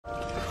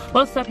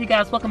What's up, you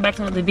guys? Welcome back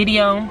to another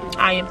video.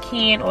 I am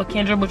Ken or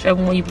Kendra,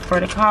 whichever one you prefer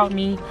to call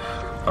me.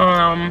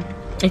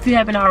 If you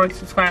haven't already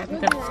subscribed,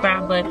 hit the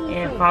subscribe button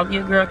and follow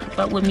your girl. Keep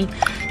up with me.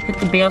 Hit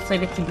the bell so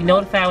that you be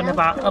notified whenever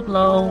I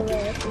upload.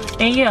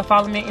 And yeah,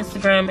 follow me on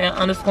Instagram at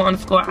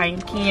 __ I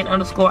am Ken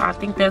 _ I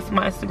think that's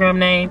my Instagram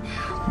name,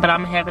 but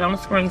I'm gonna have it on the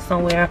screen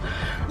somewhere.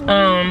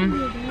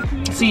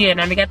 So yeah,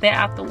 now we got that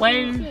out the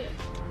way.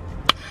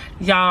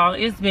 Y'all,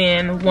 it's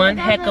been one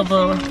heck of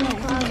a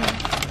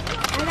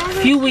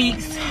few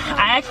weeks.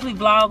 I actually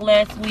vlogged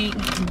last week,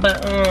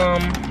 but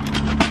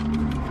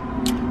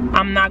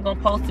I'm not gonna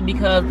post it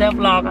because that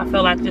vlog I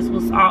felt like just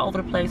was all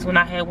over the place when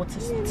I had went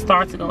to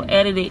start to go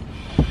edit it.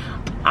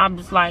 I'm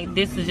just like,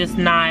 this is just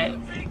not,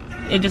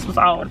 it just was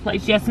all over the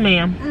place. Yes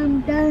ma'am.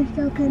 I'm done,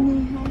 so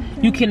can I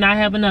have you cannot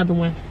have another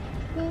one.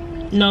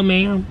 No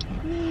ma'am.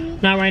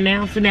 Not right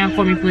now. Sit down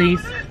for me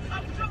please.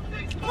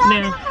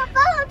 Now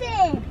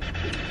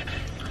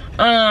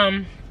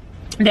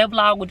that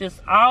vlog was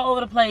just all over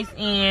the place,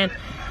 and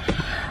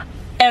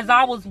as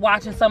I was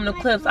watching some of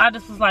the clips, I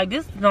just was like,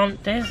 this isn't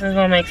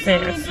gonna make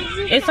sense.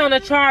 It's on the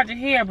charger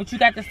here, but you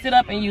got to sit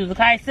up and use it.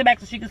 Okay, sit back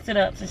so she can sit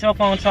up since your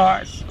phone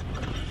charged.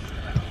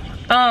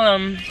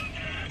 Yeah,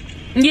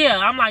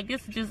 I'm like,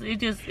 this just it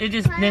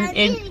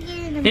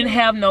didn't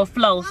have no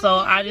flow, so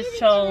I just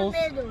chose.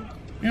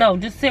 No,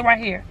 just sit right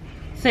here.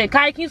 Sit.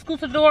 Kai, can you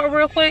scoot to the door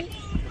real quick?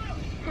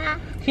 Huh?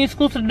 Can you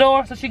scoot to the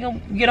door so she can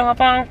get on her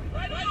phone?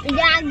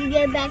 Yeah, I can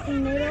get back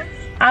in the middle.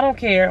 I don't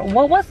care.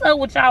 Well, what's up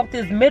with y'all with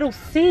this middle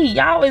seat?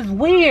 Y'all is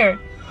weird.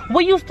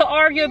 We used to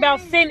argue about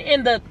sitting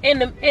in the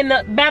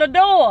by the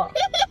door.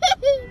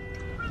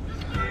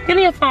 Give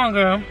me your phone,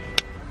 girl.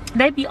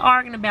 They be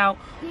arguing about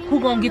who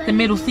gonna get the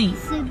middle seat.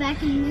 Sit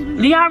back in the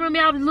middle. Do y'all remember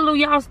y'all little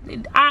y'all?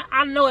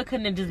 I know it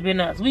couldn't have just been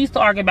us. We used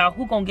to argue about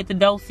who gonna get the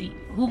door seat,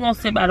 who gonna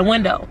sit by the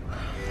window.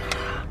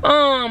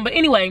 But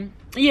anyway,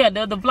 yeah,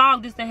 the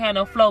vlog just didn't have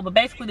no flow. But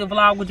basically the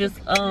vlog was just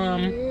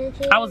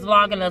I was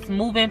vlogging us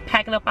moving,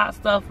 packing up our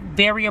stuff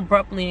very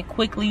abruptly and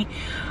quickly,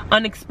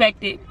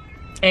 unexpected,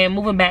 and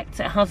moving back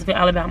to Huntsville,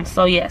 Alabama.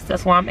 So yes,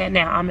 that's where I'm at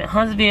now. I'm in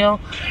Huntsville,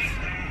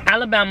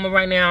 Alabama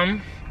right now.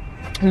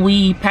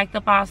 We packed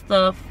up our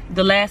stuff.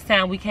 The last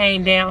time we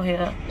came down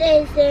here,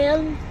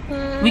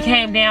 we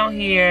came down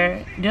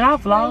here. Did I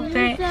vlog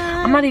that?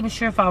 I'm not even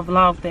sure if I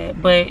vlogged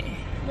that, but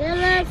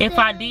if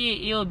I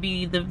did, it would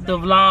be the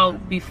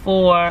vlog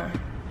before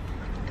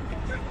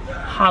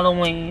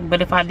Halloween.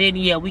 But if I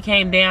didn't, yeah, we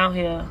came down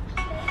here.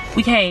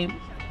 We came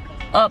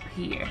up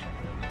here.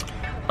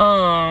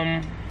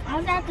 I'm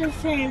not the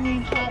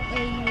same.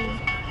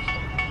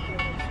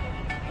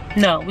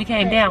 No, we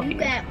came down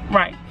here.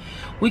 Right.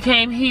 We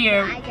came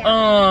here.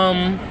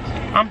 I'm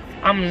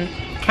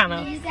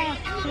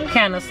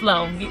kind of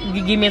slow.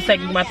 Give me a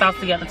second. Get my thoughts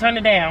together. Turn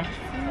it down.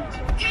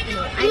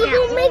 You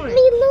gonna make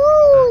me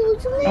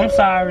lose. I'm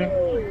sorry.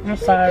 I'm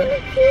sorry.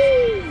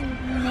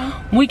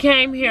 We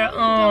came here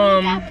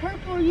that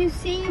purple you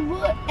see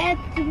at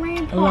the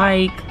rain park.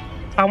 like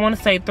I want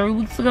to say 3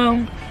 weeks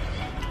ago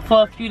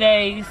for a few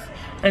days,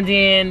 and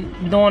then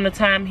during the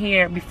time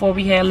here before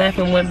we had left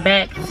and went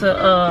back to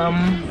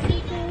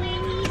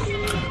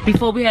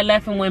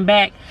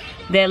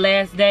that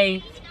last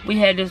day, we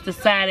had just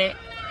decided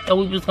that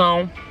we was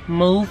gonna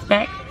move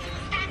back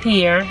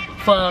here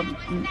for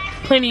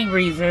plenty of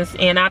reasons,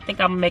 and I think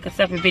I'm gonna make a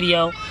separate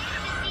video,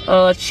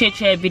 chit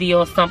chat video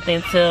or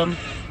something, to,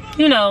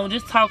 you know,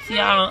 just talk to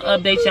y'all,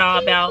 update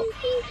y'all about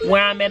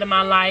where I'm at in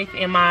my life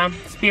and my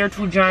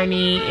spiritual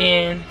journey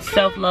and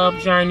self-love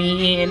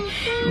journey, and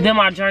them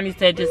are journeys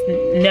that just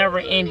never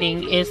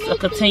ending. It's a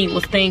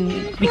continuous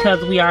thing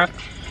because we are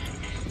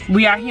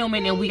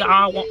human and we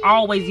are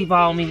always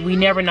evolving. We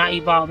never not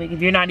evolving.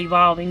 If you're not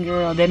evolving,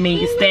 girl, that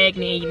means you're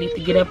stagnant and you need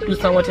to get up and do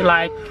something with your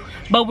life.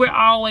 But we're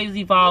always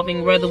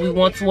evolving whether we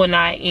want to or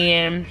not,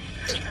 and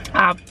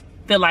I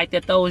feel like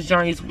that those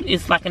journeys,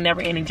 it's like a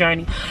never-ending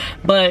journey.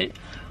 But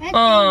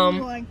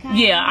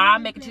yeah, I'll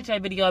make a chit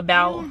chat video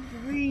about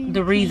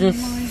the reasons,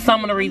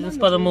 some of the reasons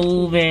for the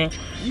move and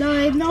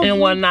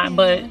whatnot.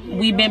 But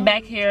we've been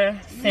back here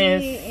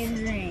since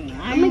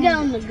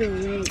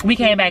we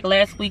came back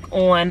last week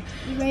on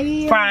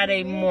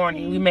Friday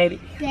morning. We made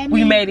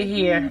it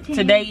here.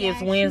 Today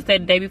is Wednesday,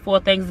 the day before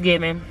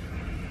Thanksgiving.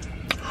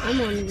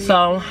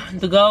 So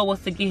the goal was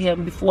to get here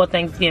before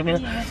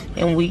Thanksgiving,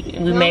 and we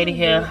made it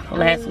here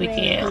last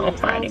weekend on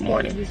Friday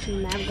morning.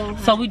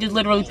 So we just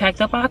literally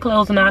packed up our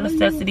clothes and our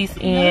necessities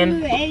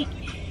and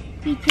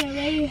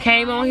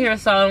came on here.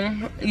 So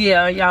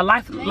yeah, y'all,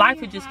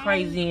 life is just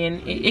crazy,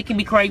 and it can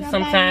be crazy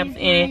sometimes,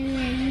 and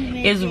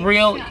it's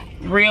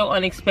real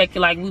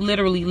unexpected. Like, we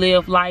literally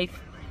live life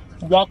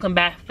walking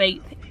by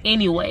faith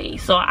anyway.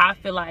 So I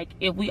feel like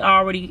if we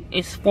already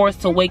is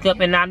forced to wake up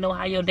and not know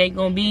how your day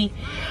gonna be,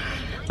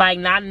 like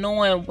not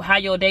knowing how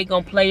your day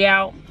gonna play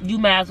out, you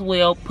might as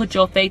well put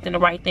your faith in the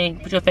right thing,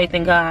 put your faith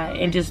in God,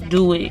 and just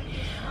do it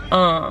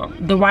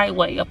the right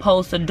way,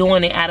 opposed to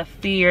doing it out of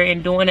fear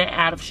and doing it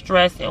out of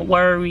stress and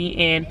worry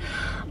and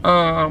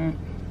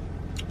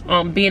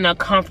being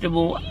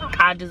uncomfortable.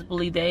 I just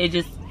believe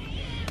that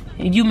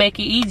you make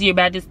it easier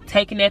by just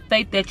taking that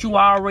faith that you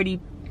are already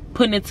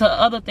putting into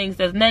other things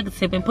that's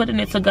negative and putting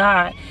it to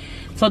God,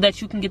 so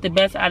that you can get the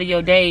best out of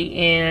your day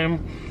and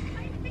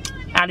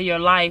out of your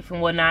life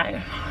and whatnot.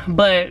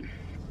 But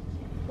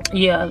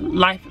yeah,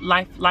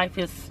 life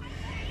is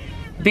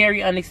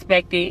very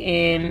unexpected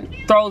and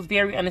throws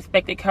very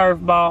unexpected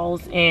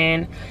curveballs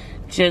and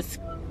just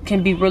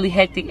can be really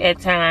hectic at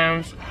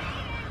times.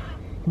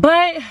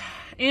 But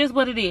it is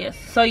what it is.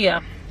 So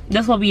yeah,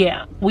 that's what we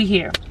at. We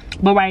here.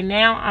 But right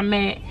now I'm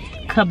at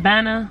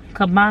Cabana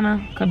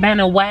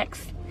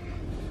Wax.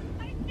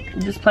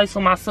 This place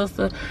with my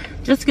sister,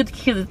 just to get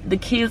the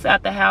kids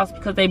out the house,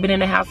 because they've been in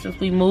the house since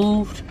we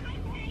moved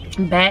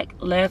back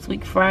last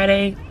week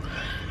Friday.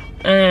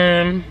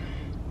 Yeah,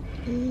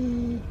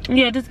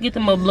 just get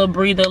them a little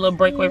breather, a little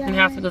break away from the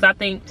house, because I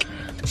think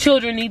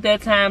children need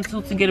that time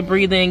too, to get a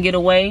breather and get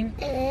away.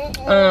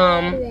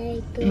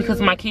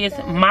 Because my kids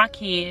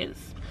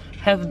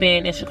have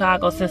been in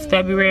Chicago since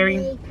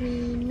February.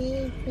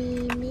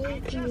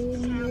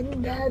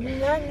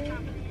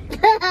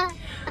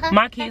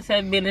 My kids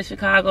have been in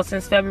Chicago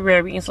since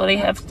February, and so they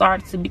have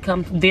started to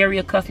become very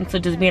accustomed to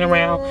just being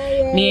around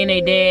me and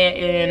their dad,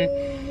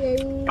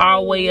 and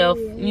our way of,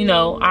 you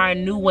know, our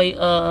new way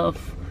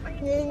of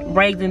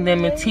raising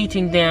them and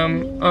teaching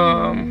them.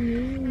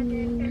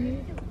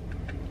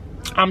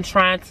 I'm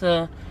trying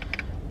to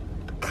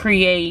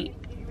create,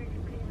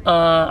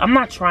 I'm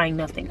not trying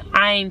nothing.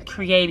 I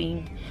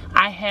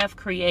have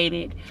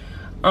created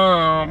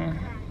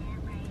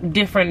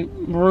different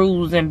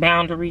rules and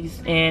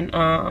boundaries and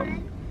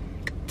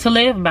to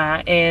live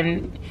by,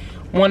 and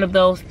one of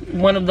those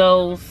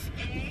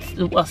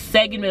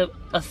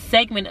a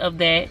segment of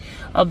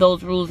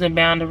those rules and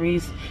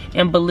boundaries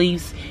and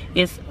beliefs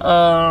is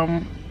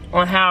on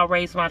how I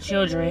raise my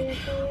children,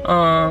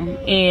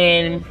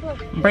 and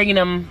bringing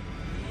them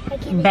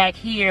back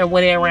here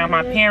where they're around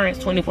my parents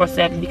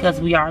 24/7,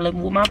 because we are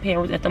living with my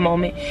parents at the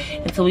moment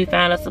until we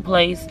find us a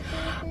place.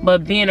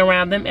 But being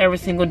around them every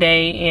single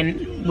day,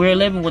 and we're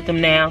living with them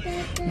now,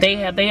 they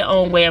have their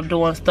own way of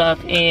doing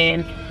stuff,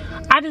 and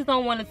I just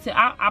don't want it to.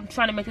 I'm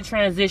trying to make a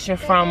transition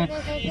from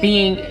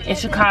being in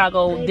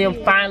Chicago, them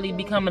finally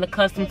becoming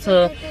accustomed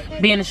to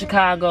being in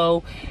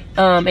Chicago,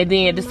 and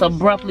then just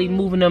abruptly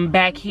moving them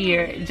back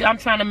here. I'm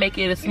trying to make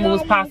it as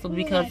smooth as possible,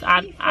 because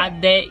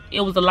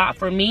it was a lot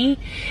for me,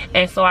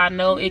 and so I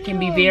know it can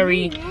be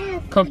very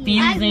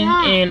confusing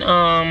and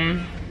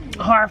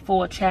hard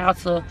for a child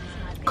to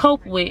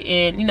cope with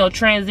and, you know,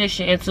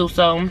 transition into.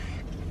 So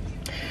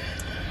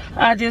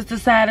I just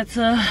decided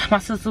to, my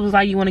sister was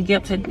like, you want to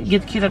get the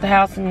kids at the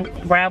house and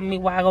grab me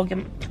while I go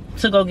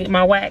get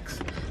my wax?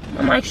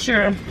 I'm like,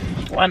 sure,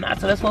 why not?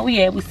 So that's what we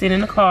had. We sit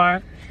in the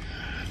car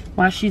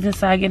while she's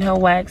inside getting her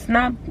wax,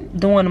 not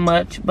doing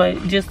much, but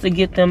just to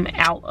get them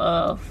out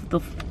of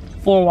the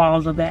four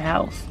walls of that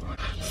house.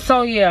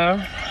 So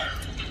yeah,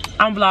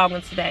 I'm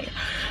vlogging today,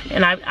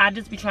 and I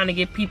just be trying to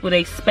give people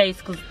their space,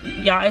 because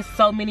y'all, it's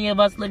so many of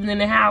us living in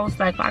the house.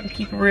 Like, if I can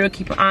keep it real,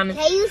 keep it honest,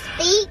 can you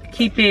speak?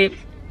 Keep it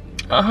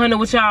 100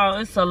 with y'all,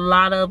 it's a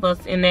lot of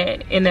us in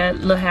that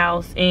little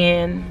house,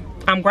 and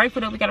I'm grateful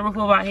that we got a roof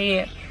over our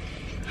head.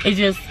 It's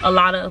just a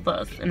lot of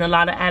us and a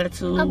lot of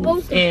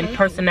attitudes and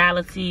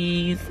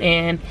personalities,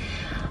 and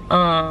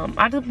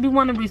I just be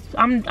wanting to.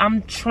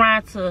 I'm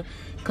trying to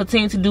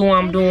continue to do what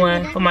I'm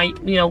doing for my,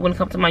 you know, when it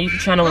comes to my YouTube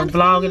channel and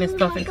vlogging and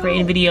stuff and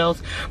creating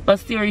videos, but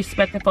still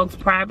respecting folks'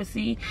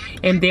 privacy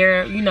and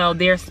their, you know,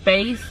 their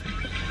space.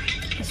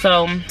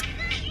 So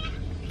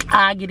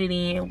I get it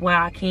in where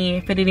I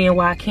can, fit it in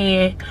where I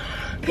can,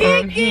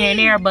 here and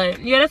there.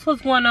 But yeah, that's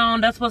what's going on.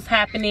 That's what's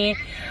happening.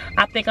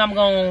 I think I'm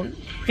gonna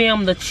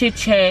film the chit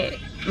chat.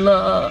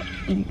 I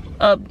ain't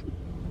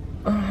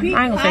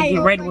gonna say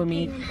get ready with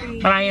me,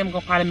 but I am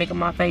gonna probably make up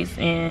my face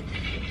and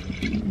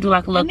do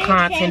like a little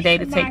content day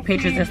to take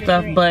pictures and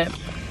stuff. But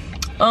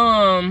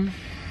I'll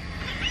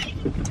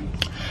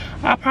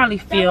probably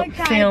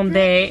film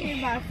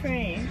that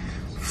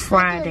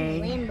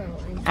Friday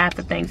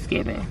after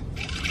Thanksgiving.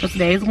 So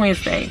today is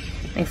Wednesday,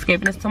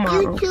 Thanksgiving is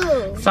tomorrow,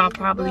 so I'll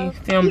probably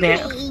film that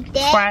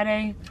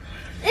Friday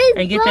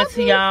and get that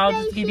to y'all,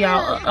 just give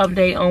y'all an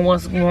update on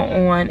what's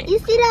going on. You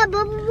see that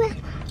bubble?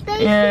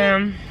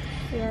 And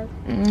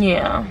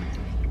yeah,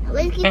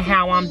 and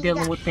how I'm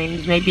dealing with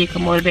things. Maybe it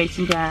can motivate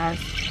you guys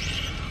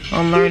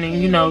on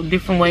learning, you know,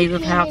 different ways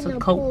of how to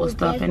cope with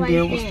stuff and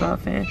deal with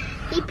stuff. And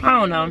I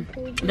don't know,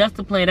 that's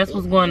the plan, that's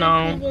what's going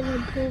on.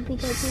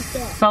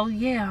 So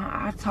yeah,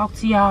 I'll talk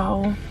to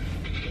y'all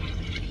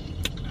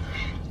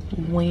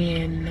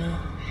when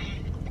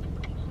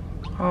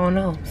I don't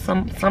know,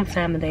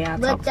 sometime today. I'll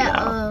talk to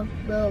y'all.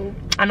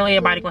 I know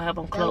everybody gonna have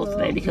on clothes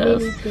today,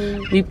 because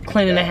we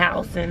cleaning the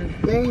house and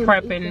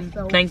prepping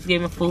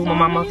Thanksgiving food. My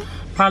mama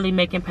probably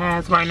making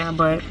pies right now,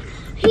 but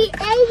he ate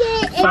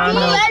it. So I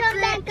know.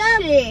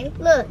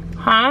 Look.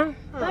 Huh?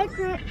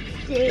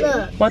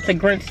 Look. What the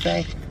Grinch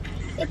say?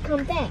 It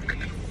come back.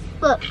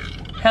 Look.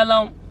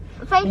 Hello.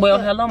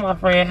 Well, hello, my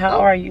friend. How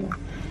are you?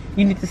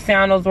 You need to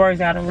sound those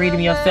words out and read them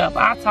yourself.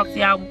 I'll talk to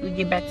y'all when we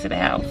get back to the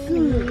house.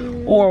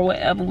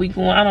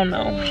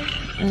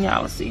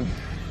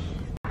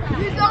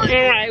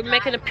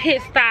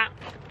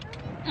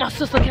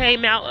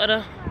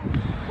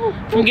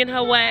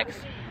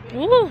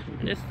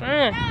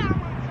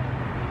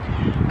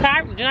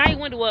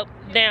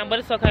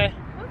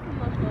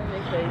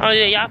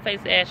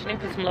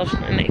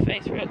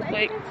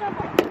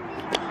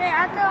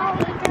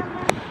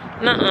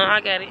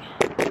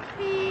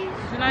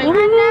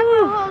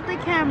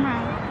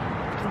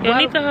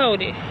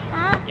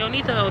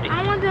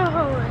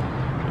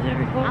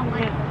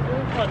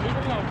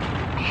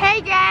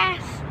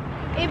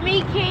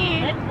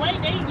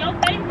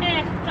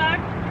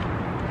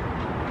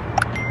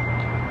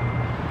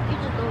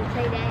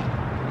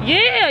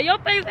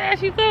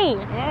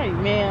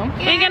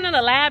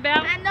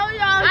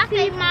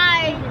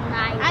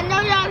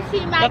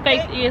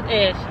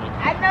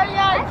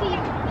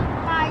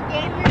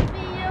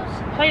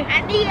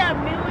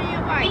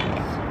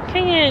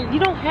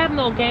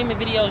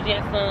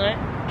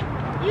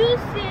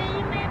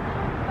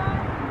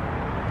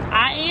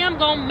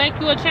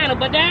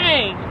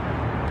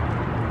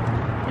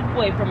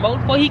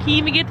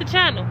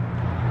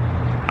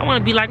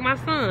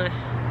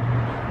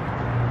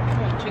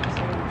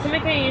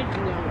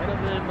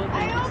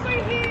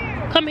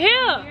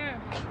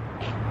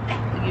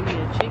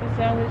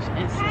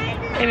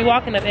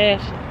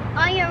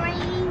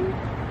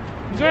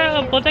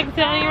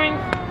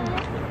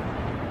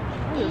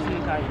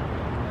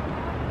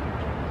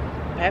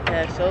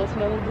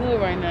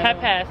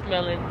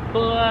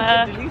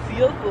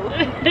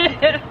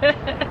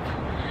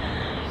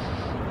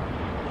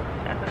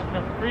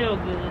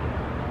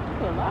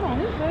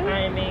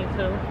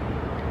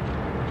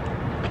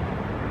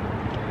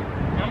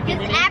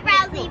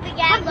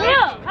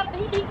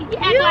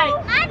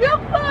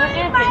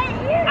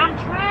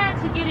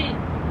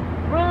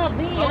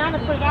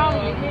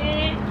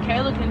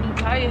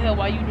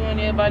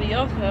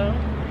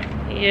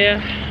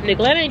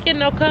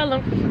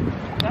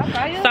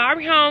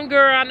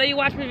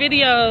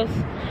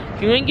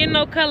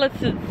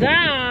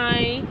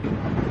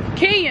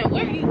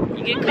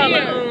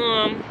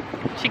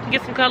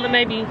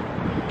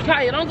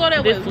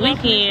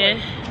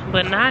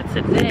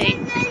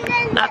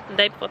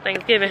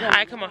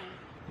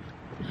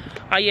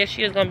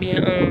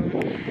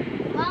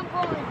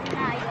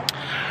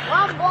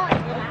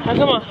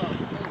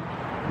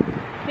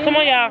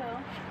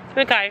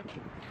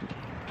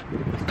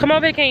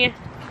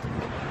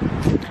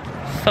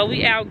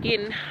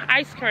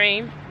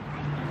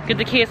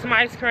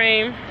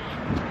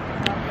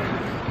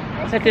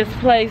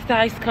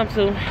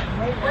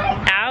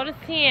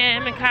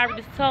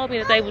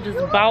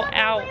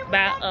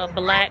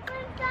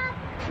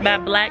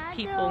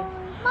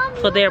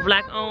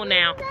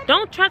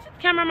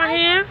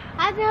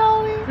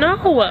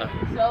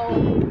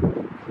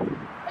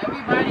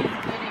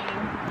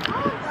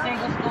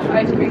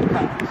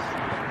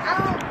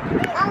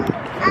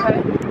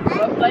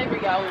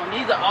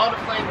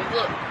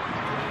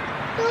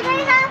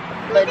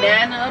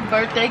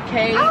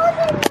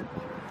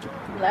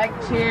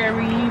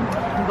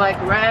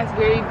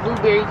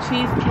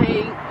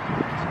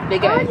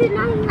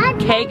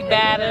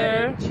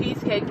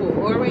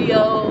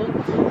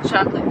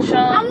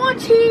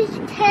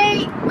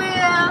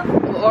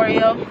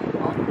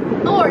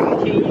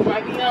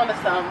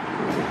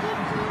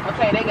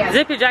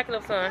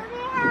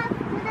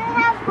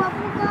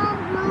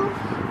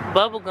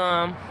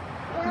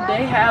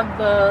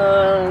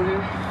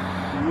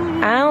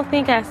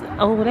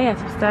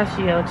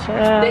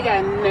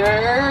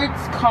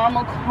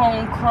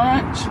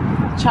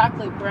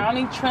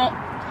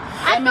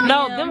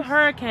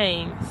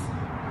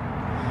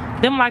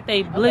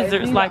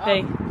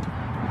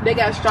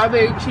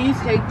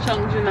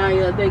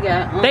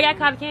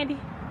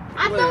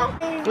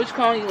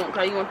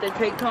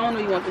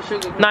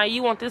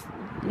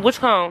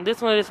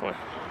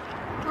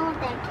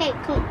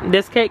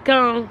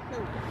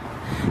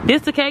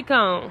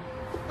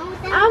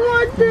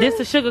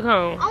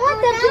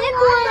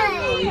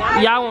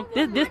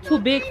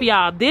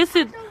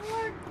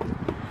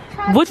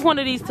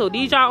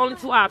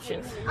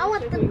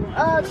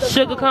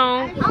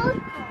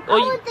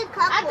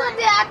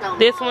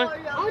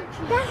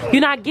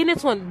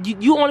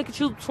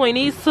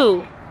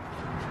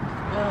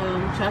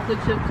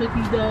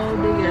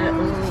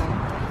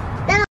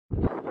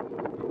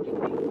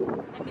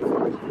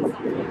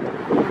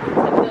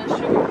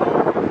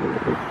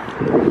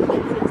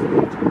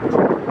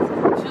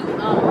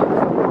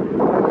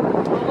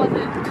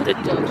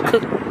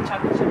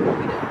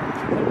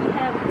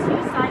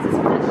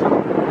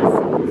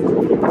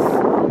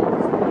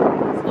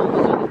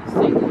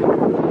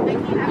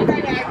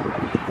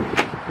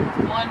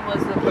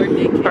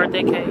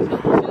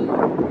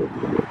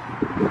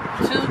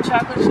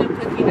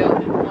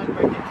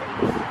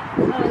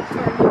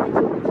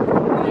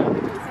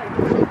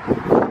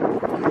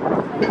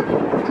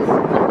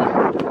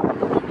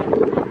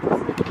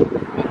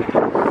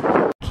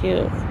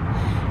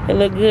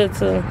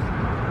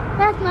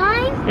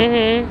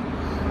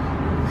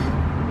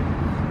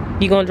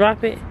 You gonna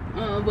drop it?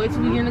 Wait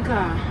till we get in the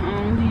car. I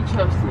don't need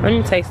chopsticks. Let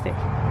me taste it.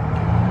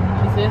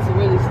 She said it's a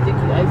really sticky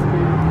ice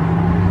cream.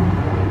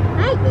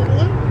 I did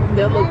it.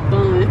 That look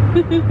fun.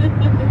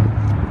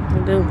 I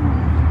do.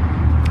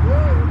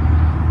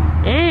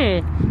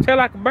 Feel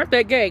like a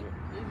birthday cake.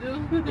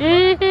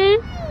 You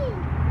do?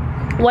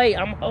 Wait,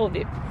 I'm gonna hold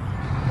it.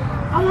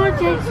 I want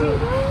to taste it.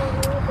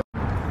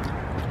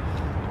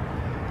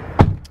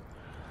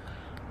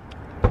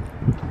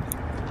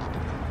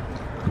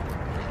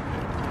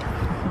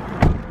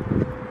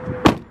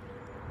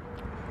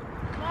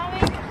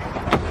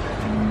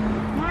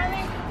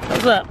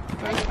 What's up?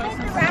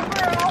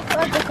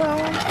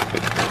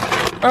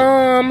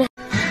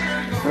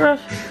 Girl,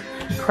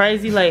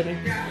 crazy lady.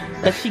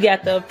 But she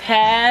got the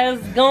pass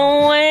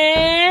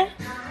going.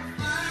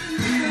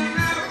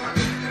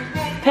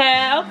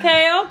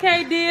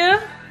 Okay,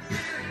 dear.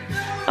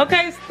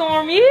 Okay,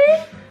 Stormy.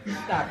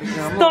 Stop it,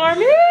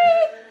 Stormy.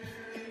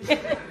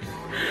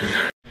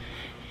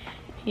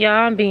 Y'all,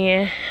 I'm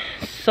being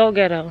so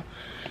ghetto.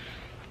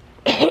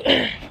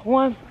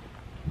 One,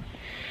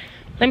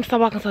 let me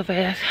stop walking so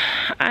fast.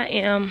 I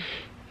am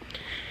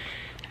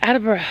out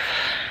of breath,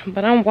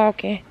 but I'm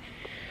walking,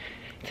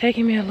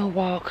 taking me a little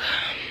walk.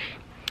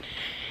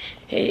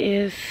 It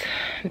is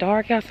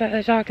dark outside,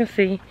 as y'all can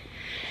see,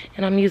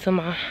 and I'm using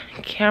my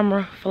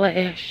camera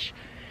flash.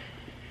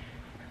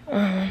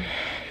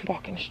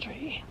 Walking the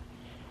street.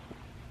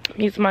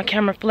 I'm using my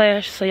camera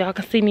flash so y'all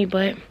can see me,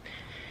 but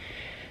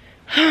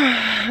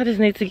I just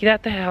need to get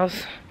out the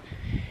house.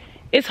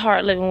 It's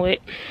hard living with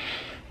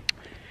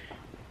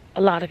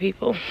a lot of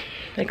people,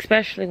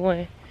 especially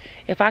when,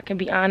 if I can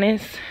be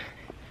honest,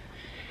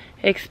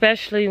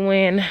 especially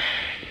when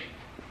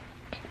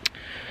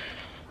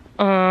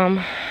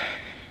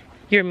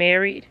you're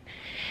married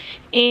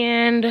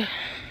and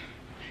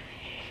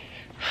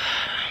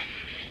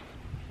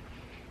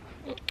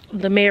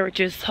the marriage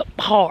is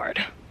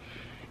hard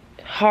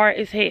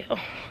as hell,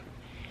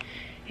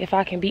 if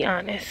I can be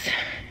honest.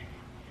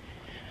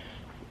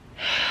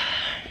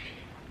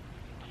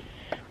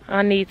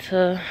 I need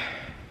to,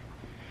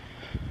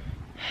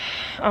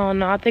 I don't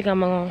know, I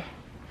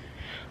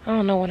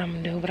don't know what I'm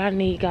gonna do, but I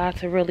need God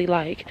to really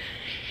like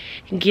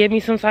give me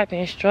some type of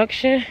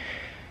instruction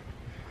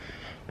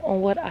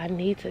on what I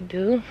need to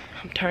do.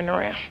 I'm turning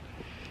around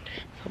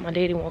so my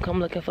daddy won't come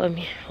looking for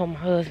me or my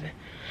husband.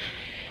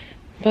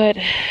 But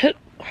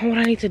what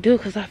I need to do,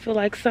 because I feel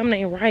like something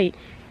ain't right.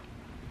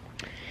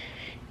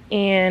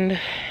 And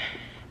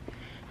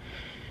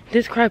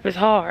this crap is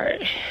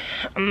hard.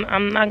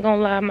 I'm not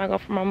gonna lie, I'm not gonna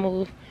for my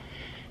move.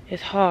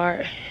 It's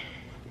hard.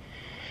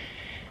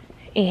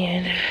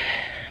 And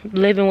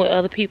living with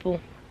other people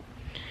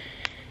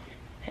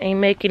ain't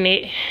making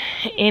it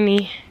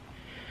any,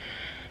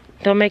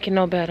 don't make it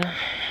no better.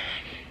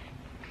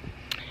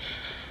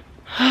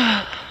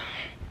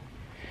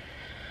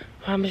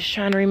 I'm just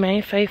trying to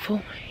remain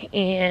faithful,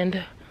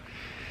 and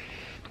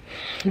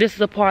this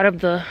is a part of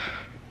the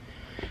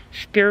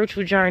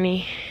spiritual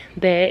journey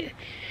that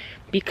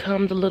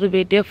becomes a little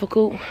bit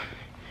difficult.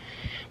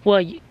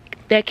 Well,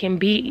 that can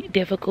be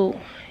difficult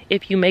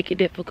if you make it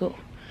difficult.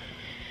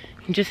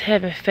 Just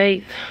having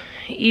faith,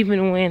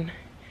 even when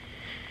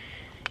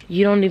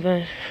you don't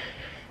even,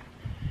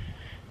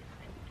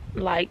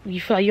 like,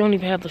 you feel like you don't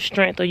even have the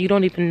strength, or you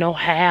don't even know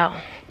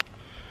how.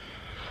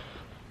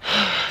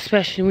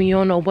 Especially when you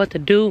don't know what to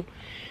do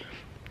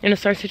in a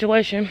certain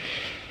situation.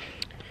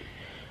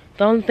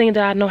 The only thing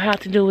that I know how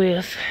to do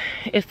is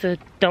to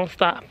don't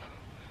stop.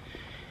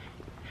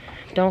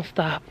 Don't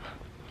stop.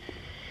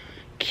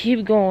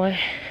 Keep going.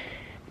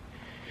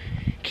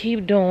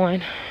 Keep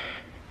doing.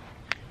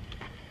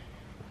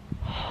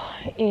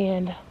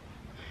 And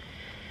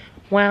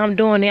while I'm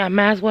doing it, I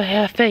might as well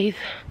have faith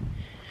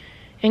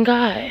in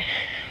God.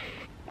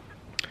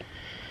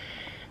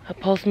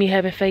 Opposed to me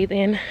having faith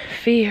in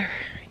fear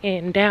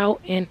and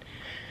doubt and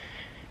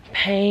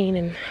pain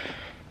and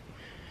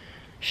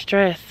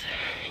stress.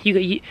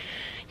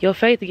 Your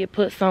faith to get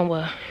put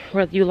somewhere,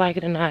 whether you like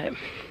it or not. I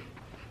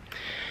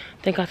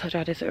think I told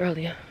y'all this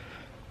earlier.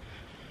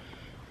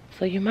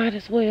 So you might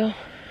as well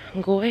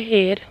go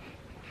ahead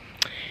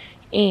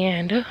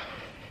and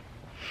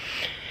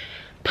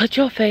put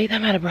your faith,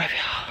 I'm out of breath,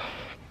 y'all.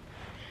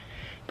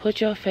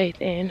 Put your faith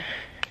in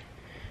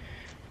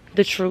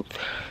the truth.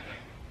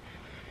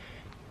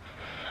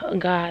 A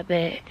God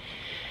that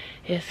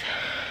is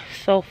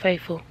so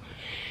faithful,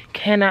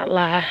 cannot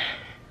lie,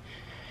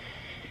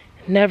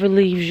 never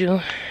leaves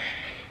you.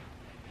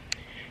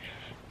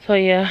 So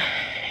yeah,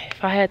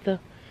 if I had to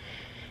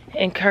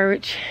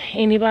encourage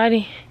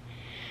anybody,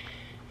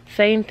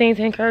 say anything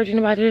to encourage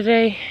anybody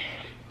today,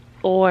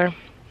 or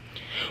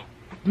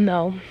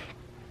no,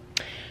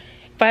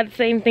 if I had to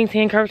say anything to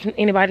encourage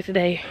anybody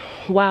today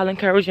while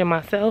encouraging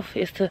myself,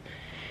 is to,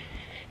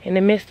 in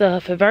the midst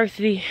of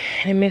adversity,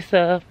 in the midst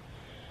of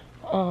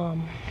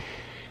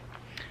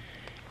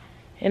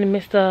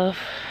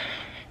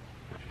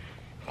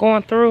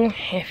going through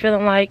and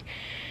feeling like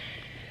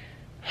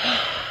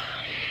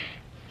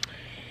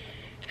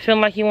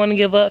you want to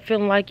give up,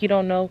 feeling like you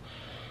don't know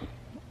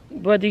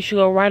whether you should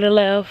go right or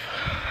left,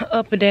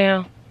 up or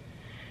down.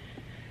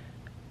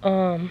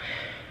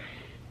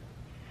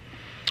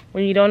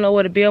 When you don't know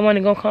where the bill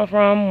money gonna come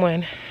from,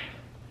 when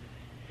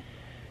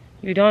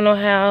you don't know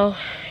how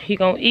you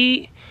gonna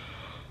eat,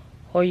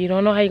 or you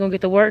don't know how you gonna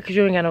get to work because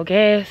you ain't got no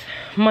gas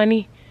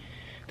money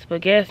to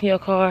put gas in your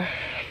car,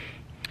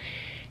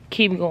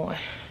 keep going.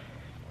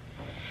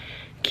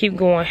 Keep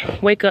going.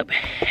 Wake up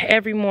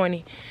every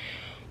morning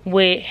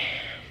with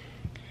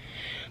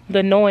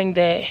the knowing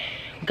that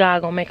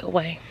God gonna make a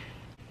way.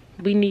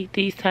 We need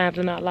these times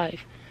in our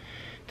life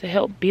to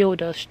help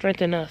build us,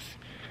 strengthen us,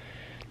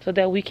 so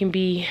that we can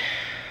be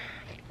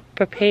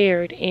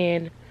prepared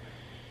and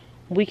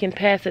we can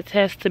pass the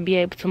test to be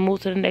able to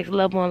move to the next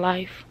level in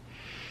life.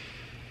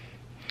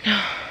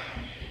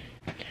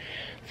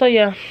 So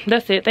yeah,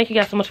 that's it. Thank you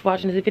guys so much for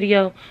watching this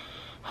video.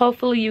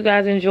 Hopefully you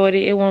guys enjoyed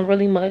it. It wasn't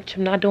really much.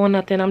 I'm not doing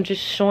nothing. I'm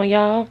just showing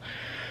y'all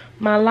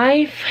my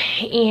life,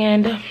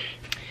 and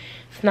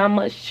it's not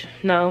much.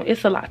 No,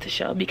 it's a lot to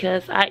show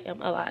because I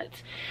am a lot.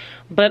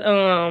 But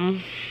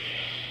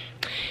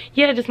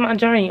yeah, just my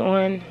journey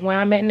on where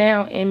I'm at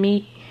now, and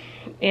me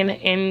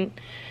and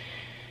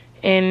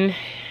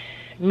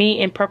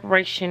me in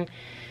preparation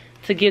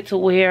to get to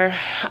where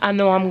I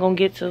know I'm gonna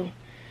get to,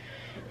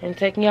 and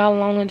taking y'all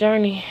along the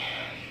journey.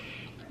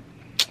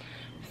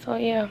 So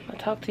yeah, I'll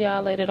talk to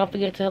y'all later. Don't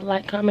forget to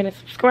like, comment, and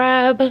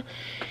subscribe.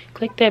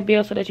 Click that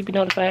bell so that you be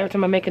notified every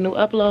time I make a new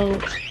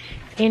upload.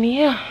 And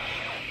yeah,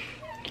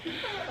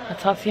 I'll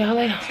talk to y'all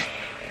later.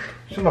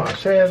 Tomorrow,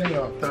 Saturday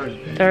or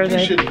Thursday? Thursday.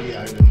 You shouldn't be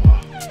out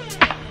tomorrow.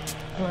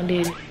 I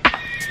did.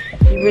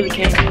 You really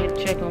can't get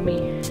a check on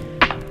me.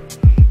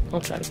 I'll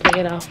try to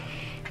play it off.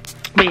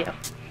 But yeah,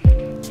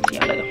 see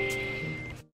y'all later.